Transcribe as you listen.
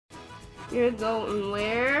You're going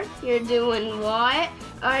where? You're doing what?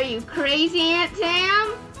 Are you crazy, Aunt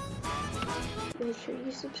Tam? Make sure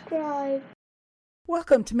you subscribe.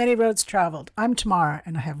 Welcome to Many Roads Traveled. I'm Tamara,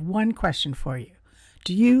 and I have one question for you.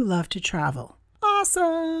 Do you love to travel?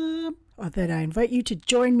 Awesome! Well, then I invite you to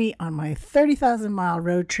join me on my 30,000-mile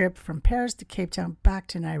road trip from Paris to Cape Town back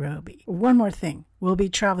to Nairobi. One more thing. We'll be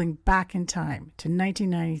traveling back in time to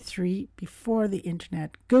 1993 before the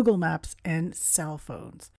internet, Google Maps, and cell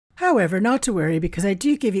phones. However, not to worry, because I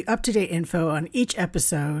do give you up-to-date info on each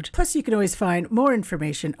episode. Plus, you can always find more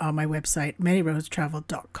information on my website,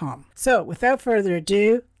 manyroadstravel.com. So, without further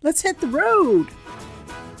ado, let's hit the road!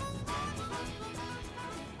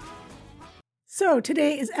 So,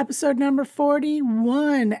 today is episode number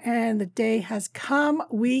 41, and the day has come.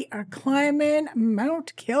 We are climbing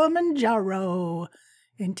Mount Kilimanjaro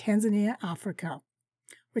in Tanzania, Africa,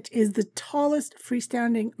 which is the tallest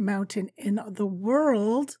freestanding mountain in the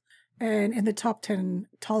world and in the top 10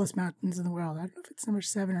 tallest mountains in the world. I don't know if it's number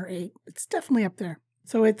 7 or 8. It's definitely up there.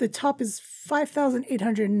 So at the top is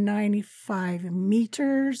 5,895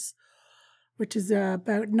 meters, which is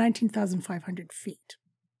about 19,500 feet.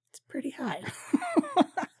 It's pretty high.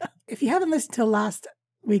 If you haven't listened to last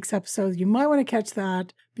week's episode, you might want to catch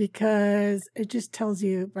that because it just tells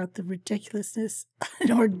you about the ridiculousness and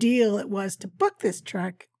ordeal it was to book this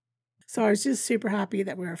trek. So I was just super happy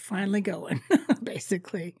that we were finally going,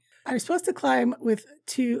 basically. I was supposed to climb with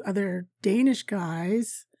 2 other Danish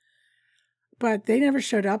guys, but they never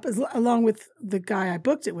showed up, along with the guy I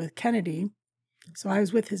booked it with, Kennedy. So I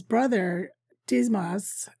was with his brother,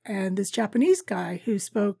 Dismas, and this Japanese guy who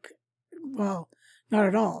spoke, well, not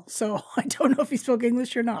at all. So I don't know if he spoke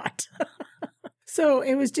English or not. So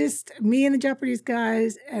it was just me and the Japanese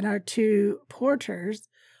guys and our 2 porters.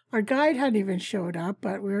 Our guide hadn't even showed up,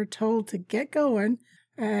 but we were told to get going.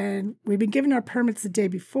 And we'd been given our permits the day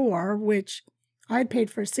before, which I had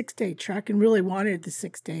paid for a 6-day trek and really wanted the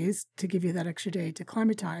 6 days to give you that extra day to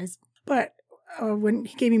acclimatize. But when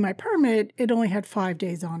he gave me my permit, it only had 5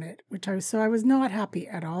 days on it, so I was not happy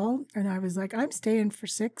at all. And I was like, I'm staying for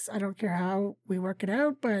 6. I don't care how we work it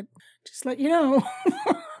out, but just let you know.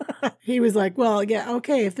 He was like, well, yeah,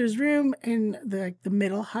 okay, if there's room in the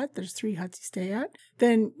middle hut, there's 3 huts you stay at,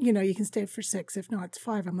 then, you can stay for 6. If not, it's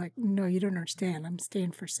 5. I'm like, no, you don't understand. I'm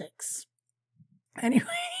staying for 6.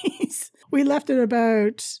 Anyways, we left at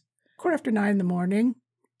about 9:15 in the morning.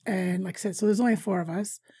 And like I said, so there's only 4 of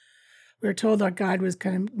us. We were told our guide was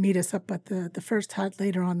going to meet us up at the first hut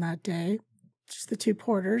later on that day. Just the 2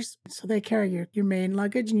 porters. So they carry your main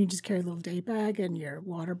luggage, and you just carry a little day bag and your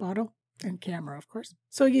water bottle and camera, of course.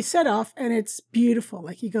 So you set off, and it's beautiful.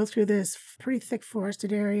 Like, you go through this pretty thick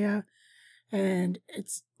forested area, and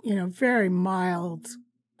it's, very mild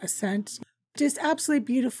ascent. Just absolutely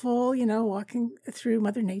beautiful, walking through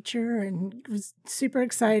Mother Nature, and was super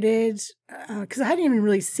excited because I hadn't even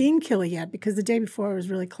really seen Kili yet because the day before it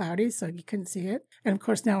was really cloudy, so you couldn't see it. And of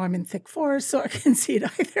course, now I'm in thick forest, so I couldn't see it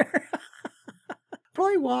either.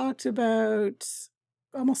 Probably walked about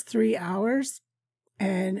almost 3 hours.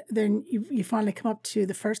 And then you finally come up to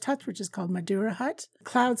the first hut, which is called Madura Hut.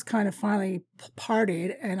 Clouds kind of finally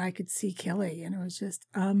parted, and I could see Kili, and it was just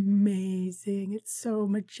amazing. It's so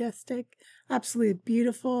majestic, absolutely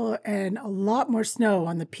beautiful, and a lot more snow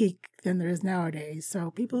on the peak than there is nowadays. So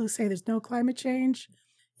people who say there's no climate change,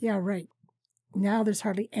 yeah, right. Now there's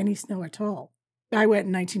hardly any snow at all. I went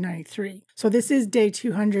in 1993. So this is day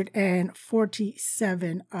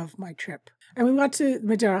 247 of my trip. And we got to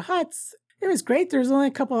Madura Huts. It was great. There was only a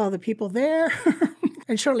couple other people there.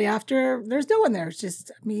 And shortly after, there's no one there. It's just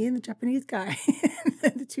me and the Japanese guy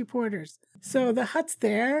and the 2 porters. So the huts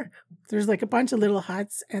there's like a bunch of little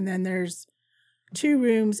huts. And then there's 2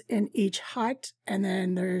 rooms in each hut. And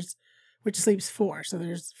then which sleeps 4. So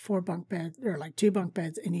there's 4 bunk beds, or like 2 bunk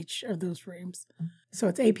beds in each of those rooms. So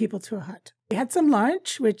it's 8 people to a hut. We had some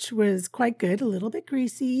lunch, which was quite good, a little bit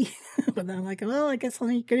greasy. But then I'm like, well, I guess I'm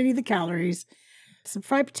going to need the calories. Some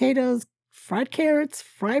fried potatoes, fried carrots,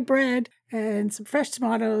 fried bread, and some fresh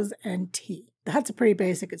tomatoes and tea. The huts are pretty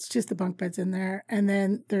basic. It's just the bunk beds in there. And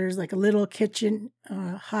then there's like a little kitchen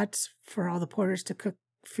hut for all the porters to cook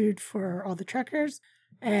food for all the trekkers,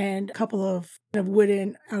 and a couple of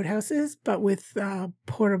wooden outhouses, but with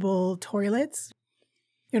portable toilets.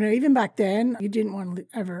 Even back then, you didn't want to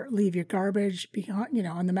ever leave your garbage behind,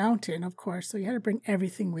 on the mountain, of course. So you had to bring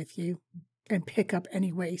everything with you and pick up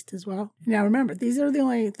any waste as well. Now remember, the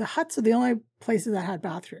huts are the only places that had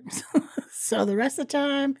bathrooms. So the rest of the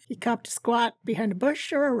time, you copped a squat behind a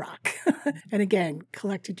bush or a rock. And again,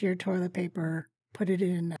 collected your toilet paper, put it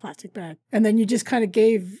in a plastic bag. And then you just kind of at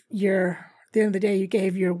the end of the day, you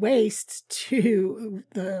gave your waste to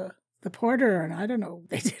the the porter, and I don't know what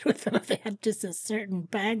they did with them. If they had just a certain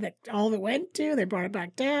bag that all of it went to, they brought it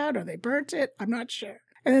back down, or they burnt it. I'm not sure.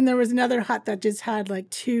 And then there was another hut that just had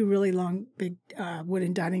like 2 really long, big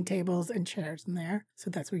wooden dining tables and chairs in there.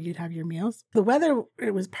 So that's where you'd have your meals. The weather,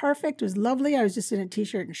 it was perfect. It was lovely. I was just in a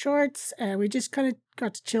t-shirt and shorts, and we just kind of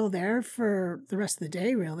got to chill there for the rest of the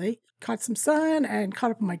day, really. Caught some sun and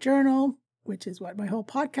caught up on my journal, which is what my whole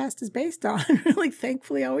podcast is based on. Really,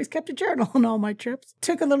 thankfully, I always kept a journal on all my trips.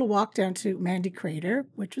 Took a little walk down to Mandy Crater,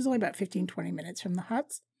 which was only about 15-20 minutes from the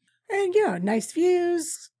huts. And yeah, nice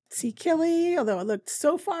views. See Kili, although it looked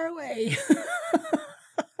so far away.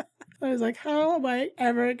 I was like, how am I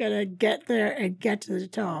ever going to get there and get to the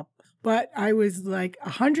top? But I was like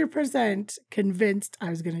 100% convinced I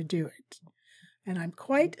was going to do it. And I'm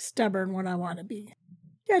quite stubborn when I want to be.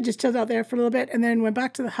 Yeah, just chilled out there for a little bit and then went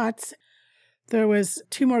back to the huts. There was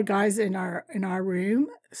 2 more guys in our room.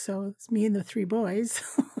 So it's me and the 3 boys.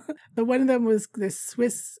 The one of them was this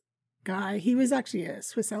Swiss guy. He was actually a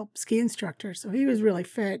Swiss Alp ski instructor, so he was really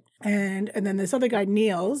fit. And then this other guy,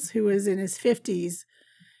 Niels, who was in his 50s.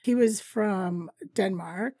 He was from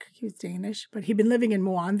Denmark. He was Danish, but he'd been living in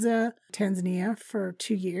Mwanza, Tanzania for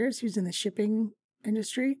 2 years. He was in the shipping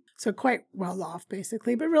industry, so quite well off,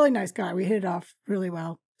 basically, but really nice guy. We hit it off really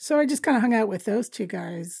well. So I just kind of hung out with those 2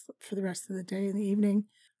 guys for the rest of the day and the evening.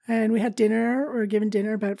 And we had dinner. We were given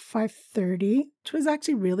dinner about 5:30, which was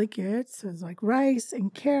actually really good. So it was like rice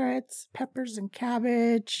and carrots, peppers and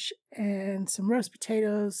cabbage, and some roast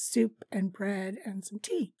potatoes, soup and bread, and some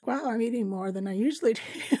tea. Wow, I'm eating more than I usually do.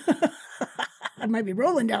 I might be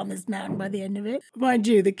rolling down this mountain by the end of it. Mind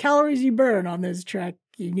you, the calories you burn on this trek,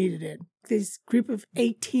 you needed it. This group of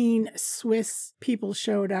 18 Swiss people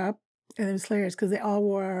showed up. And it was hilarious because they all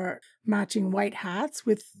wore matching white hats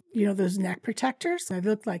with, those neck protectors. They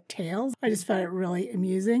looked like tails. I just found it really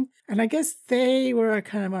amusing. And I guess they were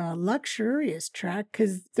kind of on a luxurious trek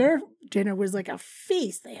because their dinner was like a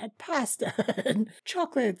feast. They had pasta and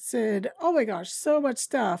chocolates and, oh my gosh, so much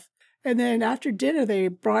stuff. And then after dinner, they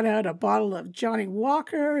brought out a bottle of Johnny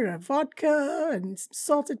Walker and a vodka and some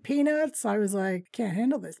salted peanuts. I was like, can't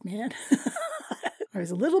handle this, man. I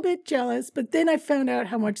was a little bit jealous, but then I found out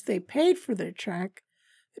how much they paid for their trek.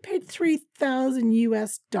 They paid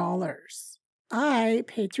 $3,000. I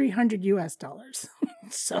paid $300.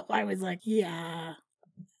 So I was like, yeah,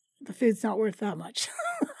 the food's not worth that much.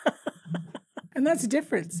 And that's the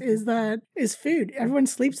difference, is food. Everyone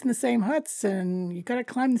sleeps in the same huts and you got to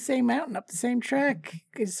climb the same mountain up the same trek.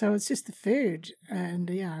 So it's just the food. And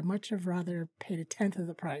yeah, I much have rather paid 1/10 of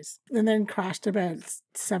the price. And then crashed about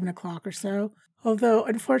 7 o'clock or so. Although,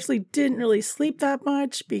 unfortunately, didn't really sleep that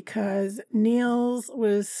much because Niels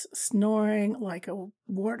was snoring like a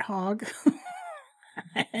warthog.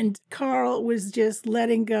 And Carl was just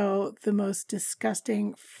letting go the most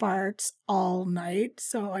disgusting farts all night.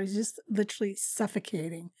 So I was just literally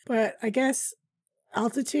suffocating. But I guess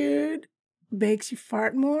altitude makes you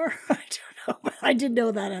fart more. I don't know. I didn't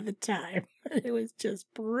know that at the time. It was just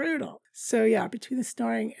brutal. So yeah, between the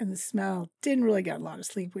snoring and the smell, didn't really get a lot of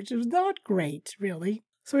sleep, which was not great, really.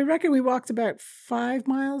 So we reckon we walked about 5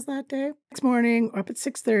 miles that day. Next morning, up at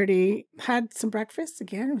 6:30, had some breakfast.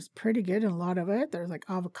 Again, it was pretty good, and a lot of it. There was like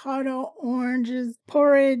avocado, oranges,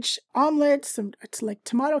 porridge, omelet, some like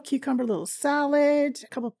tomato, cucumber, little salad, a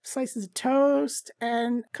couple slices of toast,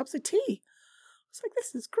 and cups of tea. I was like,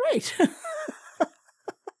 this is great.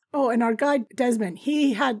 Oh, and our guide, Desmond,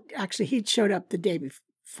 he'd showed up the day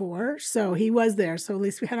before, so he was there. So at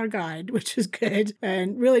least we had our guide, which was good,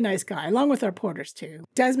 and really nice guy, along with our porters too.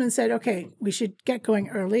 Desmond said, okay, we should get going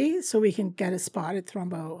early so we can get a spot at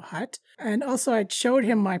Thrombo Hut. And also I'd showed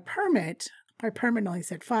him my permit. My permit only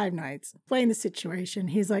said 5 nights. Explained the situation.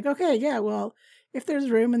 He's like, okay, yeah, well, if there's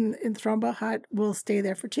room in Thrombo Hut, we'll stay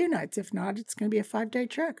there for 2 nights. If not, it's going to be a 5-day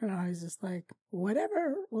trek. And I was just like,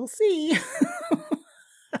 whatever, we'll see.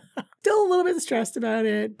 Still a little bit stressed about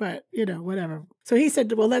it, but, whatever. So he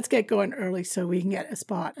said, well, let's get going early so we can get a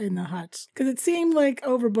spot in the hut. Because it seemed like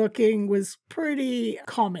overbooking was pretty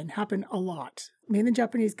common, happened a lot. Me and the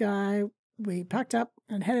Japanese guy, we packed up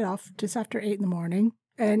and headed off just after 8 in the morning.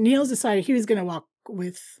 And Niels decided he was going to walk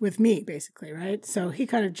with me, basically, right? So he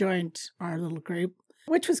kind of joined our little group,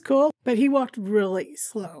 which was cool, but he walked really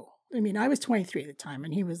slow. I mean, I was 23 at the time,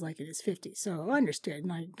 and he was like in his 50s, so I understood,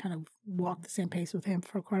 and I kind of walked the same pace with him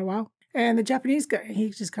for quite a while. And the Japanese guy, he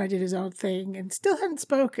just kind of did his own thing and still hadn't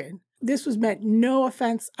spoken. This was meant no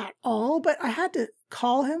offense at all, but I had to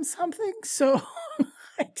call him something, so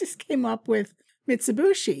I just came up with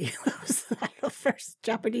Mitsubishi. That was the first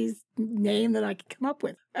Japanese name that I could come up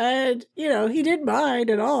with. And, he didn't mind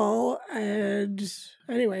at all. And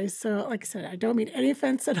anyway, so like I said, I don't mean any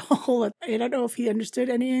offense at all. I don't know if he understood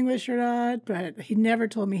any English or not, but he never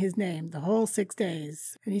told me his name the whole 6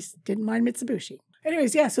 days. And he didn't mind Mitsubishi.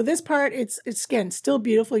 Anyways, yeah, so this part, it's again, still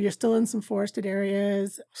beautiful. You're still in some forested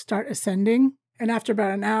areas. Start ascending. And after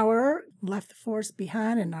about an hour, left the forest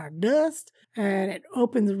behind in our dust, and it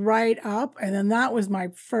opens right up. And then that was my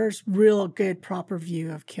first real good proper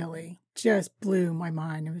view of Kili. Just blew my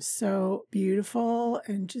mind. It was so beautiful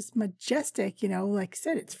and just majestic. Like I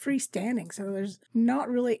said, it's freestanding. So there's not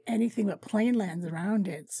really anything but plain lands around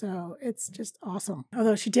it. So it's just awesome.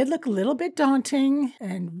 Although she did look a little bit daunting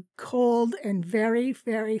and cold and very,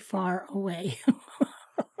 very far away.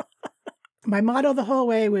 My motto the whole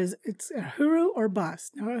way was, it's Uhuru or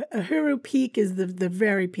bust. Now, Uhuru Peak is the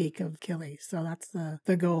very peak of Kili. So that's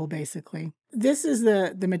the goal, basically. This is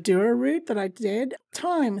the Madura route that I did.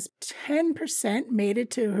 Times 10% made it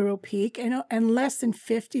to Uhuru Peak, and less than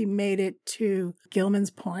 50 made it to Gilman's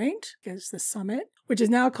Point, it's the summit, which is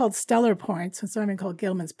now called Stellar Point, so it's not even called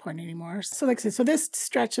Gilman's Point anymore. So like I said, so this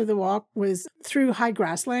stretch of the walk was through high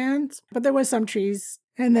grasslands, but there was some trees.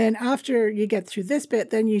 And then after you get through this bit,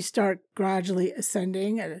 then you start gradually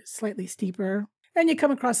ascending at a slightly steeper. And you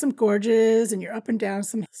come across some gorges and you're up and down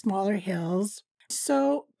some smaller hills.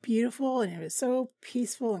 So beautiful, and it was so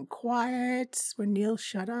peaceful and quiet when Neil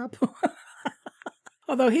shut up.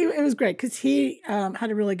 Although it was great because he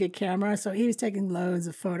had a really good camera, so he was taking loads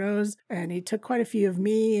of photos, and he took quite a few of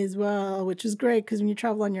me as well, which is great because when you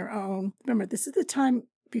travel on your own, remember, this is the time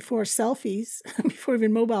before selfies, before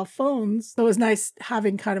even mobile phones. So it was nice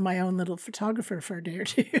having kind of my own little photographer for a day or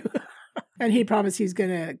two. And he promised he was going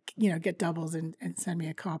to, get doubles and send me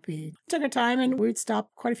a copy. Took our time, and we'd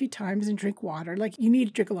stop quite a few times and drink water. Like, you need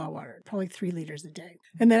to drink a lot of water, probably 3 liters a day.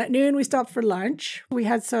 And then at noon, we stopped for lunch. We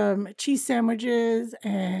had some cheese sandwiches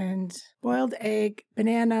and boiled egg,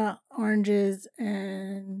 banana, oranges,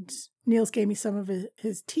 and Niels gave me some of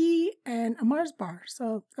his tea and a Mars bar.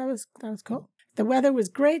 So that was cool. The weather was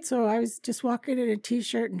great, so I was just walking in a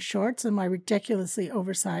t-shirt and shorts and my ridiculously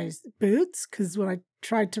oversized boots, because when I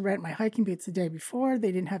tried to rent my hiking boots the day before,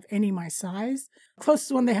 they didn't have any my size.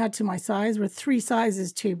 Closest one they had to my size were 3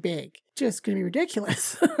 sizes too big. Just going to be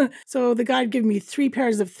ridiculous. So the guy gave me 3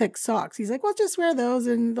 pairs of thick socks. He's like, well, just wear those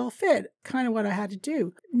and they'll fit. Kind of what I had to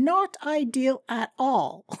do. Not ideal at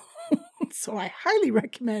all. So I highly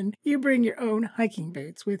recommend you bring your own hiking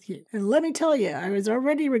boots with you. And let me tell you, I was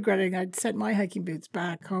already regretting I'd sent my hiking boots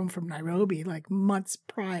back home from Nairobi like months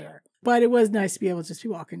prior. But it was nice to be able to just be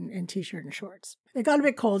walking in t-shirt and shorts. It got a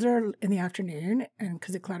bit colder in the afternoon, and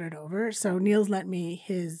because it clouded over, so Niels lent me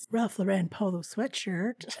his Ralph Lauren polo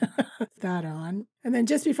sweatshirt, that on. And then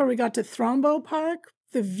just before we got to Thrombo Park,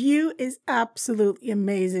 the view is absolutely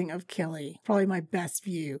amazing of Kili. Probably my best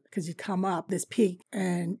view, because you come up this peak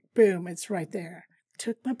and boom, it's right there.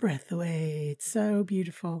 Took my breath away. It's so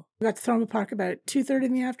beautiful. We got to Thrombo Park about 2:30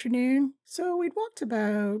 in the afternoon. So we'd walked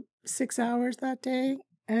about 6 hours that day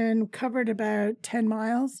and covered about 10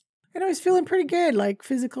 miles. And I was feeling pretty good, like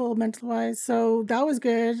physical, mental wise. So that was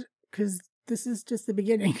good, because this is just the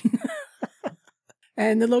beginning.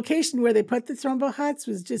 And the location where they put the Thrombo huts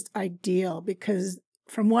was just ideal, because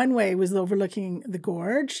from one way was overlooking the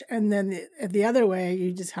gorge, and then the other way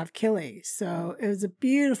you just have Kili. So it was a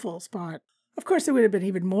beautiful spot. Of course, it would have been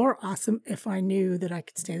even more awesome if I knew that I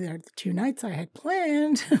could stay there the 2 nights I had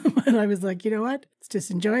planned. But I was like, you know what? Let's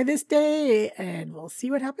just enjoy this day and we'll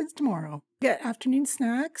see what happens tomorrow. Get afternoon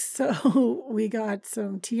snacks. So we got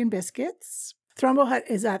some tea and biscuits. Thrombo Hut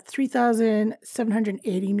is at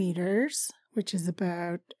 3,780 meters, which is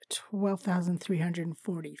about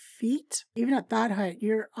 12,340 feet. Even at that height,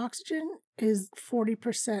 your oxygen is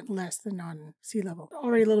 40% less than on sea level.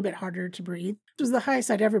 Already a little bit harder to breathe. It was the highest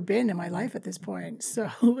I'd ever been in my life at this point. So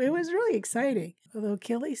it was really exciting. Although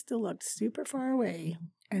Kili still looked super far away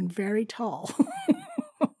and very tall.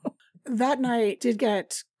 That night did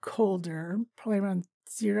get colder, probably around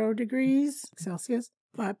 0 degrees Celsius.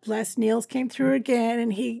 But bless Niels came through again,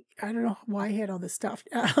 and I don't know why he had all this stuff.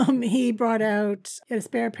 He brought out, he had a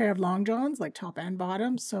spare pair of long johns, like top and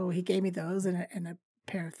bottom. So he gave me those and a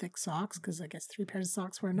pair of thick socks, because I guess 3 pairs of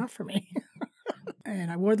socks were enough for me.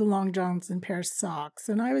 And I wore the long johns and pair of socks,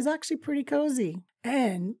 and I was actually pretty cozy.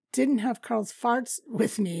 And didn't have Carl's farts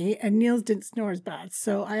with me, and Niels didn't snore as bad.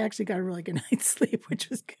 So I actually got a really good night's sleep, which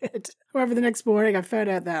was good. However, the next morning I found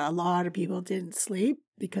out that a lot of people didn't sleep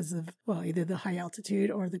because of, well, either the high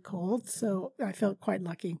altitude or the cold. So I felt quite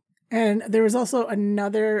lucky. And there was also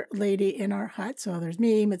another lady in our hut. So there's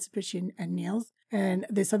me, Mitsubishi, and Niels. and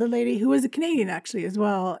this other lady who was a Canadian actually as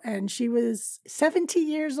well. And she was 70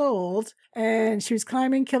 years old and she was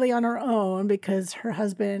climbing Killy on her own because her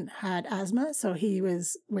husband had asthma. So he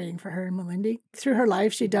was waiting for her in Malindi. Through her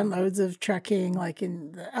life, she'd done loads of trekking like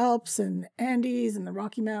in the Alps and the Andes and the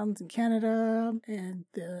Rocky Mountains in Canada and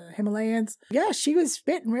the Himalayas. Yeah, she was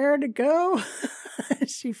fit and rare to go.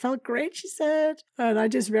 She felt great, she said. And I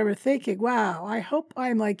just remember thinking, wow, I hope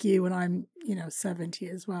I'm like you when I'm, 70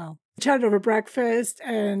 as well. Chatted over breakfast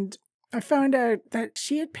and I found out that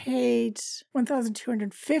she had paid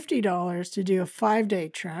 $1,250 to do a 5-day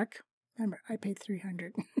trek. Remember, I paid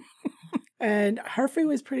 $300. And her fee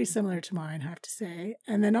was pretty similar to mine, I have to say.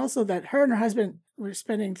 And then also that her and her husband were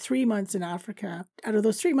spending 3 months in Africa. Out of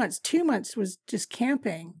those 3 months, 2 months was just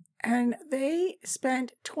camping. And they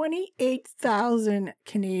spent 28,000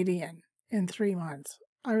 Canadian in 3 months.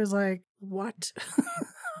 I was like, what?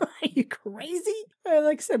 Are you crazy? And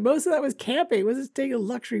like I said, most of that was camping. It wasn't staying in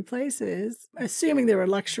luxury places, assuming they were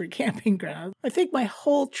luxury camping grounds. I think my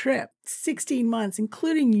whole trip, 16 months,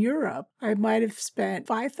 including Europe, I might have spent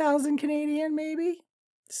 5,000 Canadian maybe.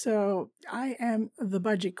 So I am the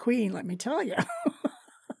budget queen, let me tell you.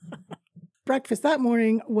 Breakfast that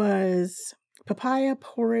morning was papaya,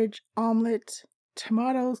 porridge, omelet,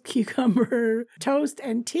 tomatoes, cucumber, toast,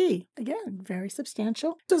 and tea. Again, very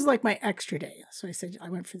substantial. This was like my extra day. So I said I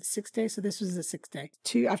went for the 6th day. So this was the 6th day.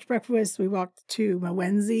 After breakfast, we walked to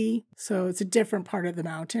Mwenzi. So it's a different part of the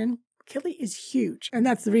mountain. Killy is huge. And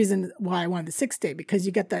that's the reason why I wanted the 6th day, because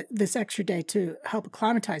you get this extra day to help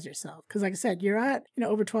acclimatize yourself. Because like I said, you're at,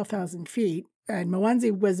 over 12,000 feet. And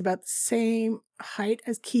Mwenzi was about the same height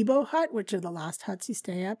as Kibo Hut, which are the last huts you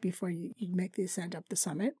stay at before you make the ascent up the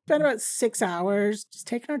summit. Spent about 6 hours, just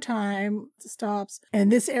taking our time, stops. And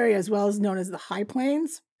this area as well is known as the High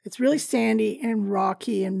Plains. It's really sandy and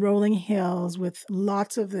rocky and rolling hills with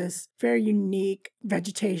lots of this very unique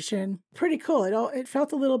vegetation. Pretty cool. It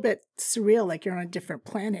felt a little bit surreal, like you're on a different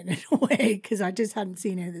planet in a way, because I just hadn't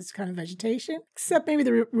seen any of this kind of vegetation, except maybe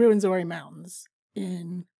the Ruwenzori Mountains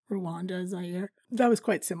in Rwanda, Zaire. That was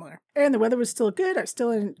quite similar. And the weather was still good. I was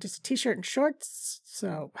still in just a t-shirt and shorts.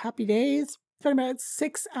 So happy days. Spent about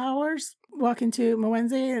 6 hours walking to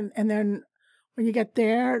Mwenzi. And then when you get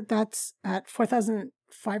there, that's at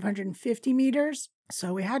 4,550 meters.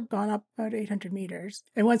 So we had gone up about 800 meters.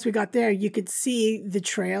 And once we got there, you could see the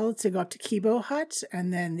trail to go up to Kibo Hut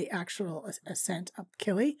and then the actual ascent up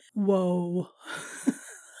Killy. Whoa.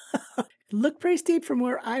 Looked pretty steep from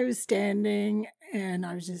where I was standing, and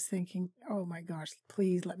I was just thinking, oh my gosh,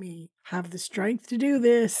 please let me have the strength to do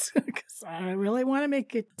this, because I really want to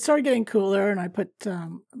make it. It started getting cooler, and I put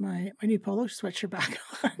my new polo sweatshirt back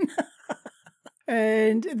on.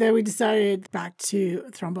 And then we decided back to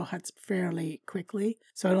Thrombo Huts fairly quickly.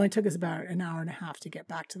 So it only took us about an hour and a half to get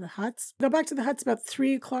back to the huts. Got back to the huts about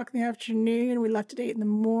 3 o'clock in the afternoon. We left at 8 in the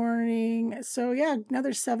morning. So yeah,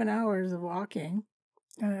 another 7 hours of walking.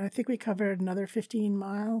 I think we covered another 15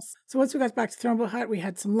 miles. So once we got back to Thrombo Hut, we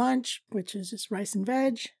had some lunch, which is just rice and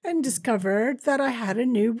veg, and discovered that I had a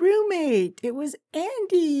new roommate. It was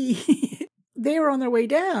Andy. They were on their way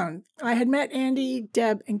down. I had met Andy,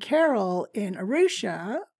 Deb, and Carol in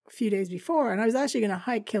Arusha a few days before, and I was actually going to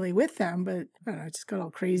hike Killy with them, but I don't know, it just got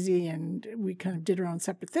all crazy and we kind of did our own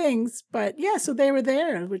separate things. But yeah, so they were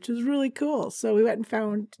there, which was really cool. So we went and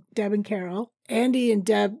found Deb and Carol. Andy and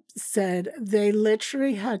Deb said they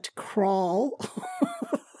literally had to crawl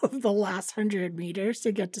the last 100 meters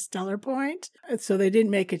to get to Stellar Point. So they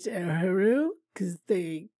didn't make it to Uhuru because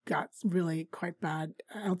they got really quite bad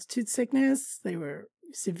altitude sickness. They were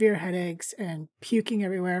severe headaches and puking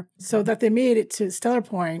everywhere. So that they made it to Stellar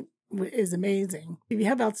Point is amazing. If you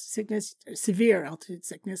have altitude sickness, severe altitude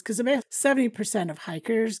sickness, because about 70% of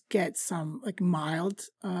hikers get some like mild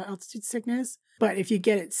altitude sickness. But if you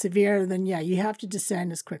get it severe, then yeah, you have to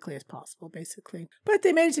descend as quickly as possible, basically. But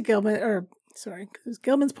they made it to it was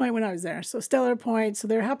Gilman's Point when I was there. So Stellar Point, so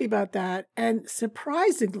they're happy about that. And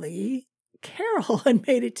surprisingly, Carol had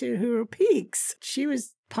made it to Uhuru Peaks. She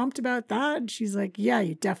was pumped about that. She's like, yeah,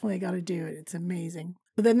 you definitely got to do it. It's amazing.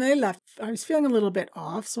 But then they left. I was feeling a little bit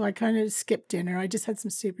off, so I kind of skipped dinner. I just had some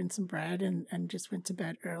soup and some bread and just went to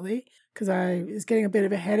bed early because I was getting a bit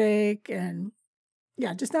of a headache and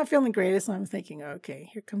yeah, just not feeling great. So I'm thinking, okay,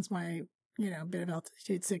 here comes my, bit of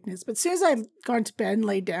altitude sickness. But as soon as I got to bed and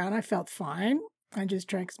laid down, I felt fine. I just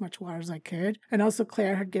drank as much water as I could. And also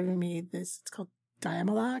Claire had given me this, it's called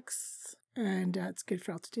Diamolax, and it's good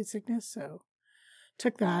for altitude sickness. So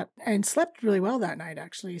took that and slept really well that night,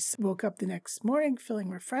 actually. Woke up the next morning feeling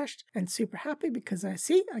refreshed and super happy because I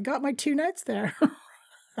got my 2 nights there.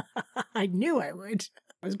 I knew I would.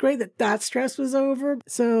 It was great that that stress was over.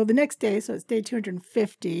 So the next day, so it's day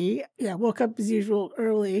 250, woke up as usual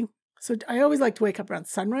early. So I always like to wake up around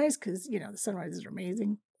sunrise because, the sunrises are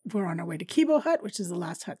amazing. We're on our way to Kibo Hut, which is the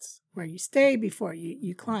last huts where you stay before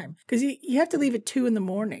you climb. Because you have to leave at 2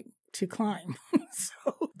 a.m. to climb.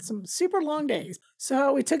 So some super long days.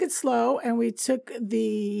 So we took it slow and we took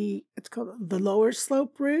it's called the lower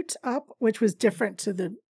slope route up, which was different to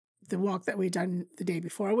the walk that we'd done the day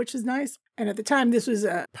before, which is nice. And at the time, this was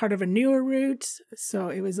a part of a newer route, so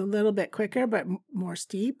it was a little bit quicker, but more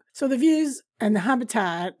steep. So the views and the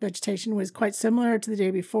habitat vegetation was quite similar to the day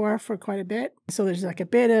before for quite a bit. So there's like a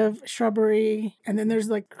bit of shrubbery, and then there's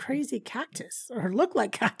like crazy cactus, or look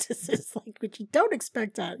like cactuses, like which you don't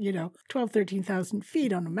expect at, 12, 13,000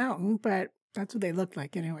 feet on a mountain, but that's what they look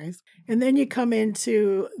like anyways. And then you come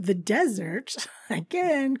into the desert.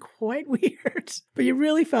 Again, quite weird. But you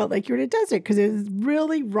really felt like you're in a desert because it was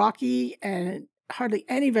really rocky and hardly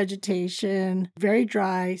any vegetation, very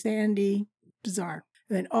dry, sandy, bizarre.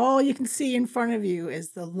 And then all you can see in front of you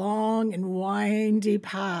is the long and windy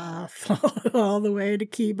path all the way to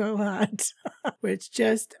Kibo Hut, which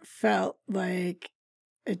just felt like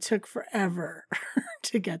it took forever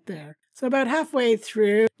to get there. So about halfway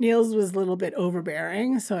through, Niels was a little bit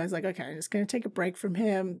overbearing. So I was like, okay, I'm just going to take a break from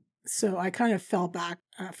him. So I kind of fell back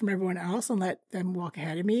from everyone else and let them walk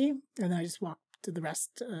ahead of me. And then I just walked to the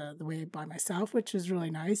rest of the way by myself, which was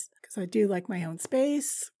really nice because I do like my own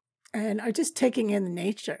space. And I'm just taking in the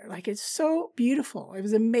nature. Like, it's so beautiful. It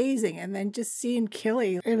was amazing. And then just seeing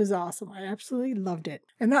Kili, it was awesome. I absolutely loved it.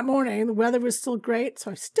 And that morning, the weather was still great.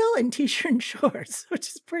 So I'm still in t-shirt and shorts, which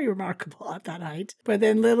is pretty remarkable at that height. But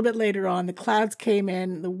then a little bit later on, the clouds came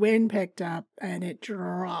in, the wind picked up, and it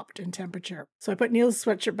dropped in temperature. So I put Niels'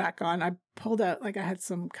 sweatshirt back on. I pulled out, I had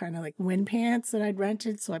some kind of wind pants that I'd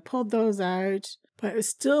rented. So I pulled those out. But it was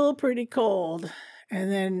still pretty cold. And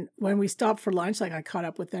then when we stopped for lunch, I caught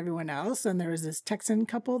up with everyone else, and there was this Texan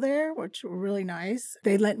couple there, which were really nice.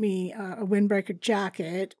 They lent me a windbreaker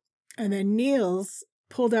jacket, and then Niels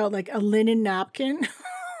pulled out a linen napkin.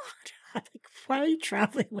 I'm like, why are you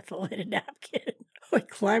traveling with a linen napkin?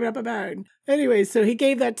 Climbing up a mountain. Anyway, so he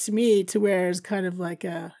gave that to me to wear as kind of like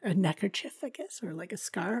a neckerchief, I guess, or like a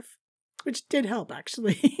scarf, which did help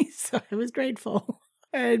actually. So I was grateful.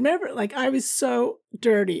 I remember, I was so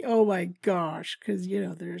dirty. Oh my gosh. Because,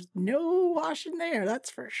 there's no washing there.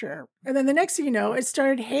 That's for sure. And then the next thing you know, it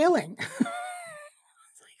started hailing. I was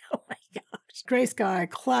like, oh my gosh. Gray sky,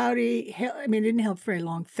 cloudy. Hail. I mean, it didn't hail very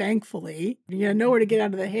long, thankfully. Nowhere to get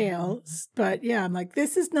out of the hail. But yeah, I'm like,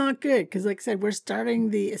 this is not good. Because like I said, we're starting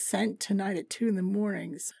the ascent tonight at 2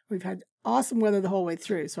 a.m. We've had awesome weather the whole way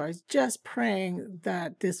through. So I was just praying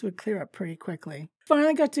that this would clear up pretty quickly.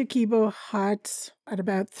 Finally got to Kibo Hut at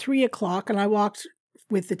about 3 o'clock, and I walked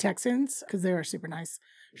with the Texans because they were super nice,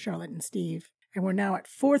 Charlotte and Steve. And we're now at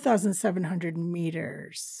 4,700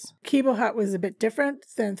 meters. Kibo Hut was a bit different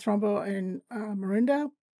than Thrombo and Marunda.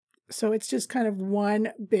 So it's just kind of one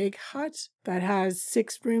big hut that has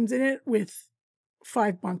 6 rooms in it with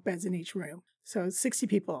 5 bunk beds in each room. So 60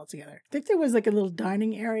 people altogether. I think there was a little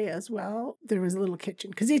dining area as well. There was a little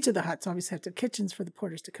kitchen because each of the huts obviously have kitchens for the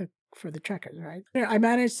porters to cook for the trekkers, right? I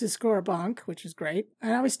managed to score a bunk, which was great.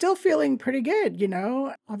 And I was still feeling pretty good,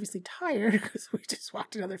 obviously tired because we just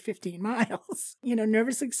walked another 15 miles.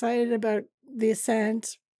 Nervous, excited about the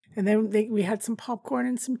ascent. And then we had some popcorn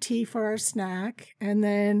and some tea for our snack. And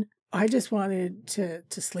then I just wanted to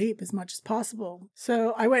sleep as much as possible.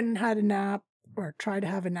 So I went and had a nap. Or try to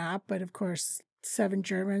have a nap, but of course 7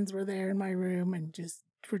 Germans were there in my room and just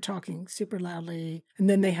were talking super loudly. And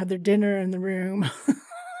then they had their dinner in the room.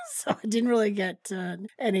 So I didn't really get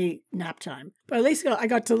any nap time. But at least I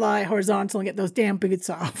got to lie horizontal and get those damn boots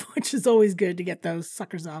off, which is always good to get those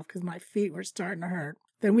suckers off because my feet were starting to hurt.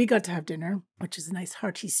 Then we got to have dinner, which is a nice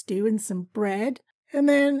hearty stew and some bread. And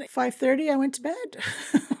then 5:30, I went to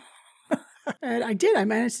bed. And I did. I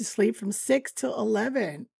managed to sleep from 6 till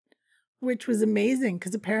 11. Which was amazing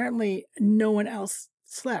because apparently no one else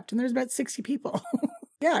slept. And there's about 60 people.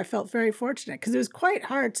 Yeah, I felt very fortunate because it was quite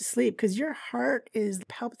hard to sleep because your heart is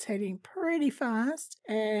palpitating pretty fast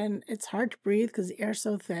and it's hard to breathe because the air's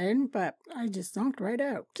so thin. But I just zonked right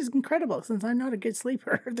out, which is incredible since I'm not a good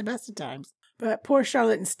sleeper the best of times. But poor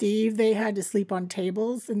Charlotte and Steve, they had to sleep on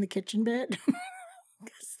tables in the kitchen bit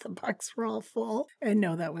because the bunks were all full. And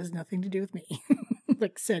no, that was nothing to do with me.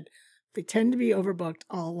 Like I said, they tend to be overbooked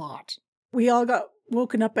a lot. We all got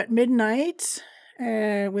woken up at midnight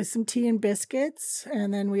with some tea and biscuits,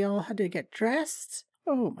 and then we all had to get dressed.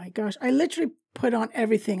 Oh my gosh. I literally put on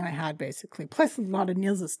everything I had, basically, plus a lot of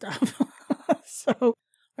Niels' stuff. So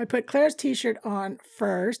I put Claire's t-shirt on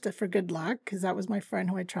first for good luck because that was my friend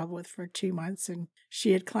who I traveled with for 2 months, and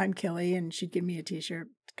she had climbed Killy and she'd give me a t-shirt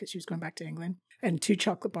because she was going back to England, and 2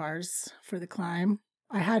 chocolate bars for the climb.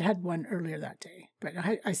 I had one earlier that day, but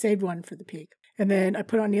I saved one for the peak. And then I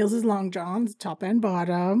put on Niels' long johns, top and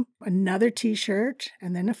bottom, another t-shirt,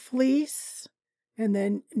 and then a fleece. And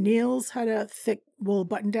then Niels had a thick wool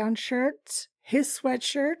button-down shirt, his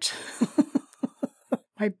sweatshirt,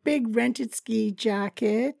 my big rented ski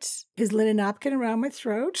jacket, his linen napkin around my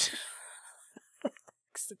throat.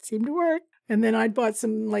 It seemed to work. And then I'd bought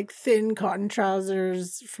some like thin cotton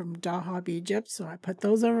trousers from Dahab, Egypt. So I put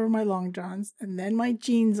those over my long johns, and then my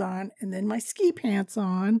jeans on, and then my ski pants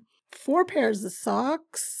on, 4 pairs of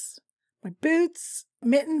socks, my boots,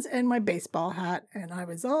 mittens, and my baseball hat. And I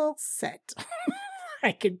was all set.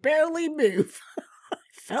 I could barely move. I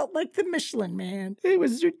felt like the Michelin Man. It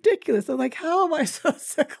was ridiculous. I'm like, how am I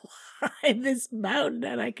supposed to climb this mountain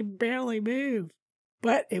and I can barely move?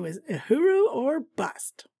 But it was Uhuru or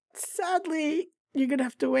bust. Sadly, you're going to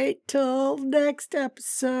have to wait till next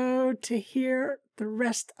episode to hear the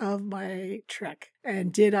rest of my trek.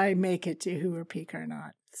 And did I make it to Uhuru Peak or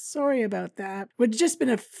not? Sorry about that. It would have just been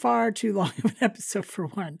a far too long of an episode for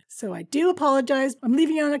one. So I do apologize. I'm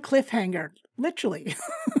leaving you on a cliffhanger, literally.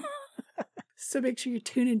 So make sure you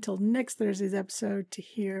tune in until next Thursday's episode to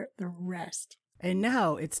hear the rest. And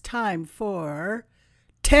now it's time for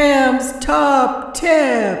Tam's Top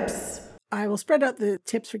Tips. I will spread out the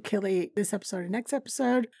tips for Killy this episode and next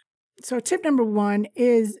episode. So tip number 1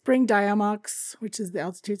 is bring Diamox, which is the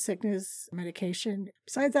altitude sickness medication.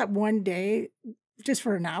 Besides that one day, just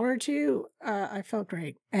for an hour or two, I felt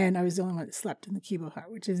great. And I was the only one that slept in the Kibo hut,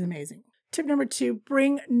 which is amazing. Tip number 2,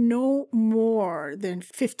 bring no more than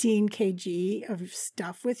 15 kg of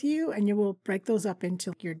stuff with you, and you will break those up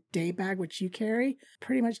into your day bag, which you carry.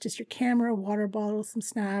 Pretty much just your camera, water bottle, some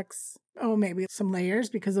snacks, maybe some layers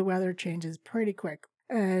because the weather changes pretty quick.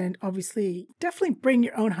 And obviously, definitely bring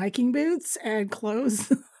your own hiking boots and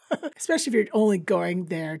clothes, especially if you're only going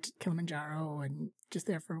there to Kilimanjaro and just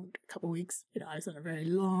there for a couple weeks. I was on a very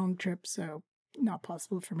long trip, so not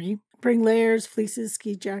possible for me. Bring layers, fleeces,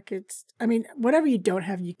 ski jackets. I mean, whatever you don't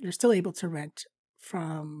have, you're still able to rent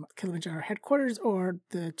from Kilimanjaro headquarters or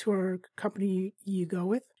the tour company you go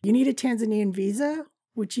with. You need a Tanzanian visa,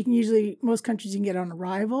 which you can usually, most countries you can get on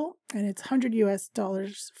arrival, and it's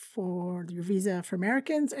 $100 for your visa for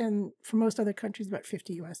Americans, and for most other countries, about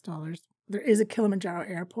 $50. There is a Kilimanjaro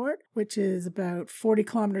airport, which is about 40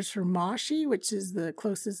 kilometers from Moshi, which is the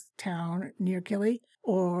closest town near Kili,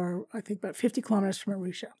 or I think about 50 kilometers from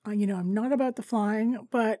Arusha. I'm not about the flying,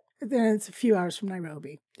 but then it's a few hours from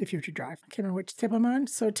Nairobi if you're to drive. I can't remember which tip I'm on.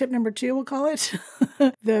 So tip number 2, we'll call it.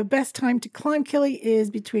 The best time to climb Kili is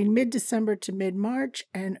between mid-December to mid-March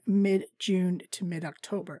and mid-June to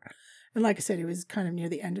mid-October. And like I said, it was kind of near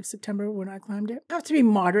the end of September when I climbed it. You have to be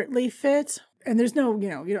moderately fit. And there's no, you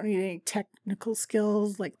don't need any technical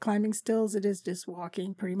skills like climbing skills. It is just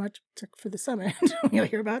walking pretty much for the summit. You'll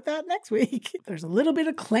hear about that next week. There's a little bit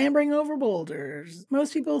of clambering over boulders.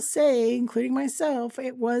 Most people say, including myself,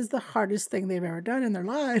 it was the hardest thing they've ever done in their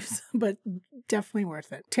lives, but definitely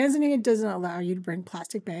worth it. Tanzania doesn't allow you to bring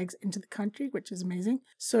plastic bags into the country, which is amazing.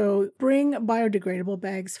 So bring biodegradable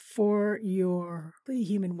bags for your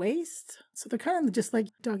human waste. So they're kind of just like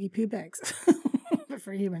doggy poo bags. But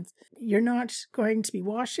for humans, you're not going to be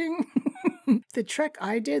washing. The trek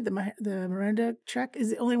I did, the Miranda trek,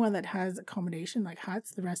 is the only one that has accommodation, like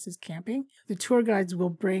huts. The rest is camping. The tour guides will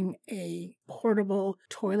bring a portable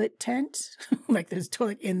toilet tent, like there's a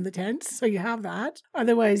toilet in the tent, so you have that.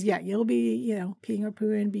 Otherwise, you'll be, peeing or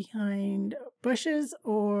pooing behind bushes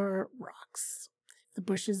or rocks. The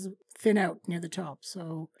bushes thin out near the top,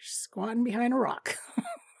 so squatting behind a rock.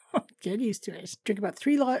 Get used to it. Drink about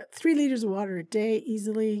 3 liters of water a day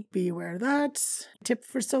easily. Be aware of that. Tip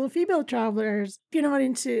for solo female travelers. If you're not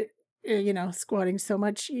into, squatting so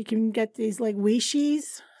much, you can get these like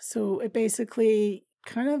Wishis. So it basically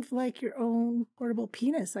kind of like your own portable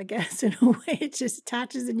penis, I guess, in a way. It just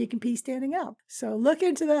attaches and you can pee standing up. So look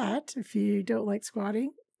into that if you don't like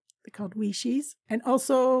squatting. They're called Wishis. And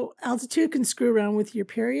also, altitude can screw around with your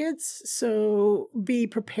periods, so be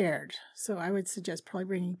prepared. So I would suggest probably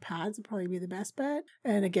bringing pads would probably be the best bet.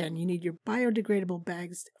 And again, you need your biodegradable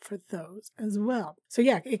bags for those as well. So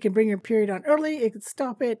it can bring your period on early. It can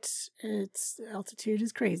stop it. Altitude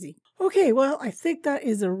is crazy. Okay, well, I think that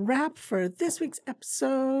is a wrap for this week's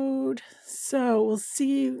episode. So we'll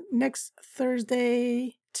see you next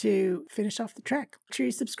Thursday to finish off the trek. Make sure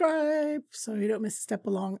you subscribe so you don't miss a step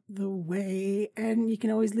along the way. And you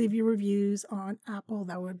can always leave your reviews on Apple.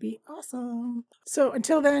 That would be awesome. So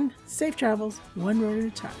until then, safe travels, one road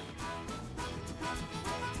at a time.